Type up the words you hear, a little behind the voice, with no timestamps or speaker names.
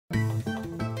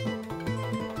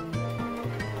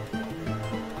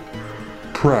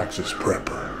Praxis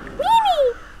Prepper.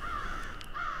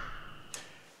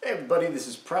 Hey everybody, this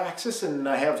is Praxis, and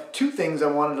I have two things I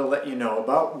wanted to let you know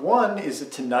about. One is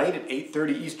that tonight at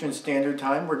 8:30 Eastern Standard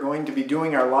Time, we're going to be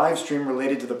doing our live stream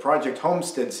related to the Project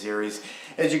Homestead series.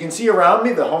 As you can see around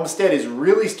me, the homestead is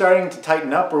really starting to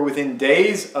tighten up. We're within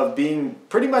days of being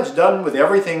pretty much done with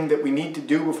everything that we need to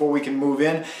do before we can move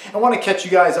in. I want to catch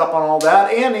you guys up on all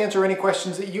that and answer any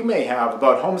questions that you may have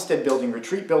about homestead building,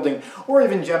 retreat building, or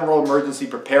even general emergency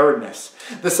preparedness.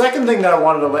 The second thing that I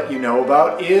wanted to let you know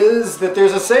about is that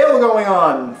there's a sale going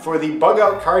on for the Bug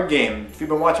Out card game. If you've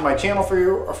been watching my channel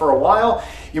for a while,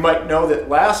 you might know that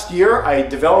last year I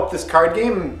developed this card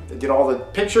game. I did all the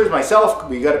pictures myself.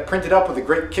 We got it printed up with a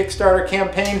great Kickstarter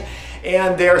campaign,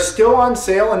 and they're still on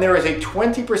sale, and there is a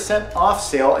 20% off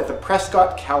sale at the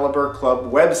Prescott Caliber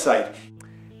Club website.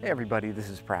 Hey everybody, this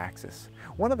is Praxis.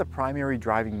 One of the primary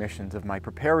driving missions of my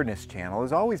preparedness channel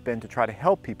has always been to try to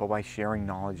help people by sharing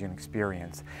knowledge and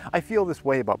experience. I feel this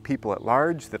way about people at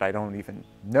large that I don't even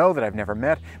know, that I've never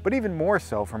met, but even more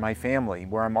so for my family,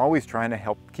 where I'm always trying to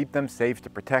help keep them safe, to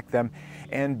protect them,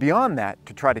 and beyond that,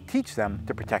 to try to teach them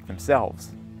to protect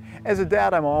themselves. As a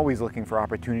dad, I'm always looking for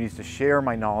opportunities to share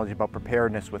my knowledge about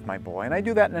preparedness with my boy, and I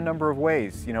do that in a number of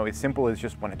ways. You know, as simple as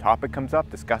just when a topic comes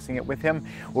up, discussing it with him.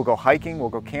 We'll go hiking, we'll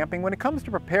go camping. When it comes to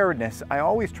preparedness, I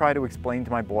always try to explain to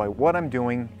my boy what I'm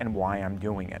doing and why I'm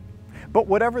doing it. But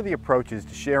whatever the approach is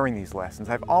to sharing these lessons,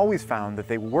 I've always found that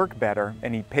they work better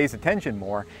and he pays attention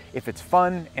more if it's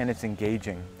fun and it's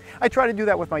engaging. I try to do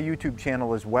that with my YouTube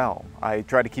channel as well. I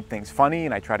try to keep things funny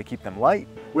and I try to keep them light.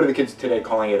 What are the kids today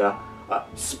calling it?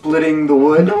 Splitting the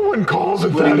wood? No one calls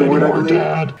it that anymore,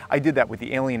 Dad. I did that with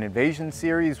the Alien Invasion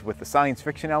series, with the science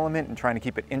fiction element and trying to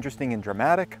keep it interesting and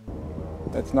dramatic.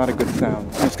 That's not a good sound.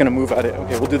 I'm just gonna move at it.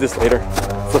 Okay, we'll do this later.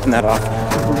 Flipping that off.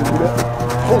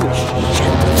 Holy shit.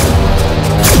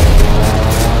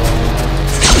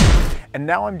 And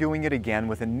now I'm doing it again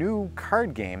with a new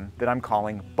card game that I'm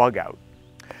calling Bug Out.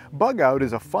 Bug Out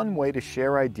is a fun way to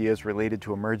share ideas related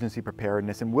to emergency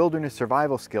preparedness and wilderness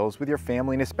survival skills with your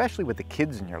family, and especially with the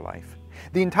kids in your life.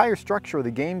 The entire structure of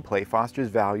the gameplay fosters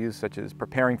values such as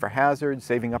preparing for hazards,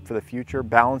 saving up for the future,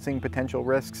 balancing potential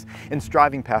risks, and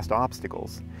striving past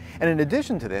obstacles. And in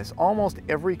addition to this, almost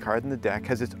every card in the deck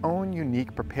has its own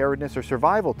unique preparedness or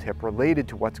survival tip related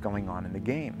to what's going on in the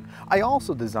game. I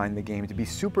also designed the game to be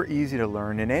super easy to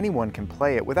learn, and anyone can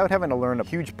play it without having to learn a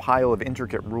huge pile of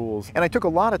intricate rules. And I took a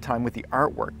lot of time with the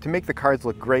artwork to make the cards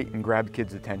look great and grab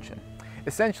kids' attention.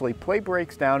 Essentially, play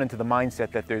breaks down into the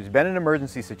mindset that there's been an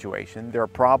emergency situation, there are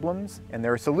problems, and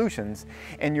there are solutions,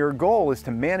 and your goal is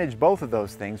to manage both of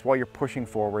those things while you're pushing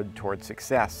forward towards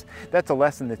success. That's a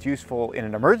lesson that's useful in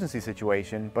an emergency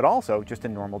situation, but also just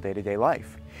in normal day-to-day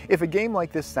life. If a game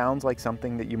like this sounds like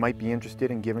something that you might be interested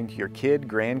in giving to your kid,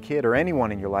 grandkid, or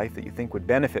anyone in your life that you think would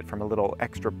benefit from a little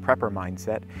extra prepper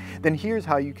mindset, then here's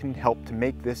how you can help to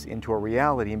make this into a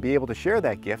reality and be able to share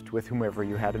that gift with whomever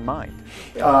you had in mind.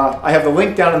 I have the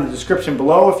link down in the description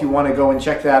below if you want to go and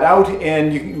check that out,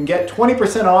 and you can get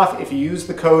 20% off if you use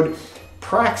the code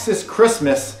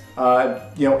PRAXISCHRISTMAS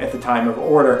at the time of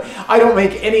order. I don't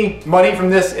make any money from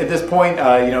this at this point.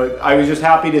 I was just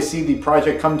happy to see the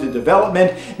project come to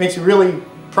development. It makes me really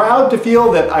proud to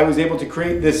feel that I was able to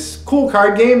create this cool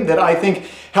card game that I think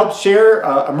helps share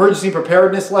emergency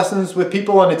preparedness lessons with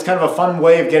people, and it's kind of a fun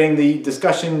way of getting the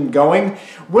discussion going.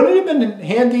 Wouldn't it have been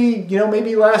handy,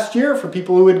 maybe last year for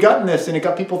people who had gotten this, and it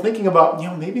got people thinking about,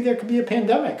 maybe there could be a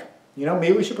pandemic.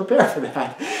 Maybe we should prepare for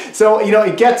that. So,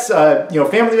 it gets,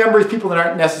 family members, people that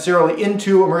aren't necessarily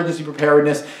into emergency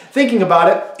preparedness, thinking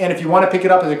about it. And if you want to pick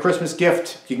it up as a Christmas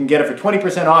gift, you can get it for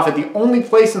 20% off at the only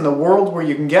place in the world where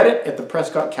you can get it, at the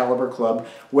Prescott Caliber Club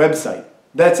website.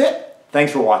 That's it.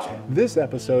 Thanks for watching. This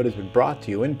episode has been brought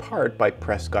to you in part by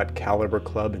Prescott Caliber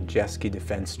Club and Jeske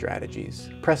Defense Strategies.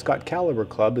 Prescott Caliber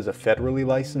Club is a federally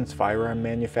licensed firearm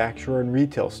manufacturer and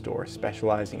retail store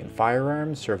specializing in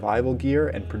firearms, survival gear,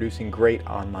 and producing great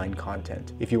online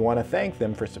content. If you want to thank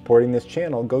them for supporting this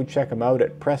channel, go check them out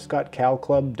at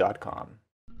PrescottCalClub.com.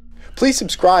 Please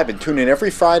subscribe and tune in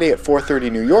every Friday at 4:30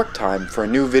 New York time for a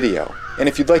new video. And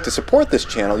if you'd like to support this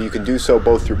channel, you can do so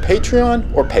both through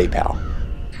Patreon or PayPal.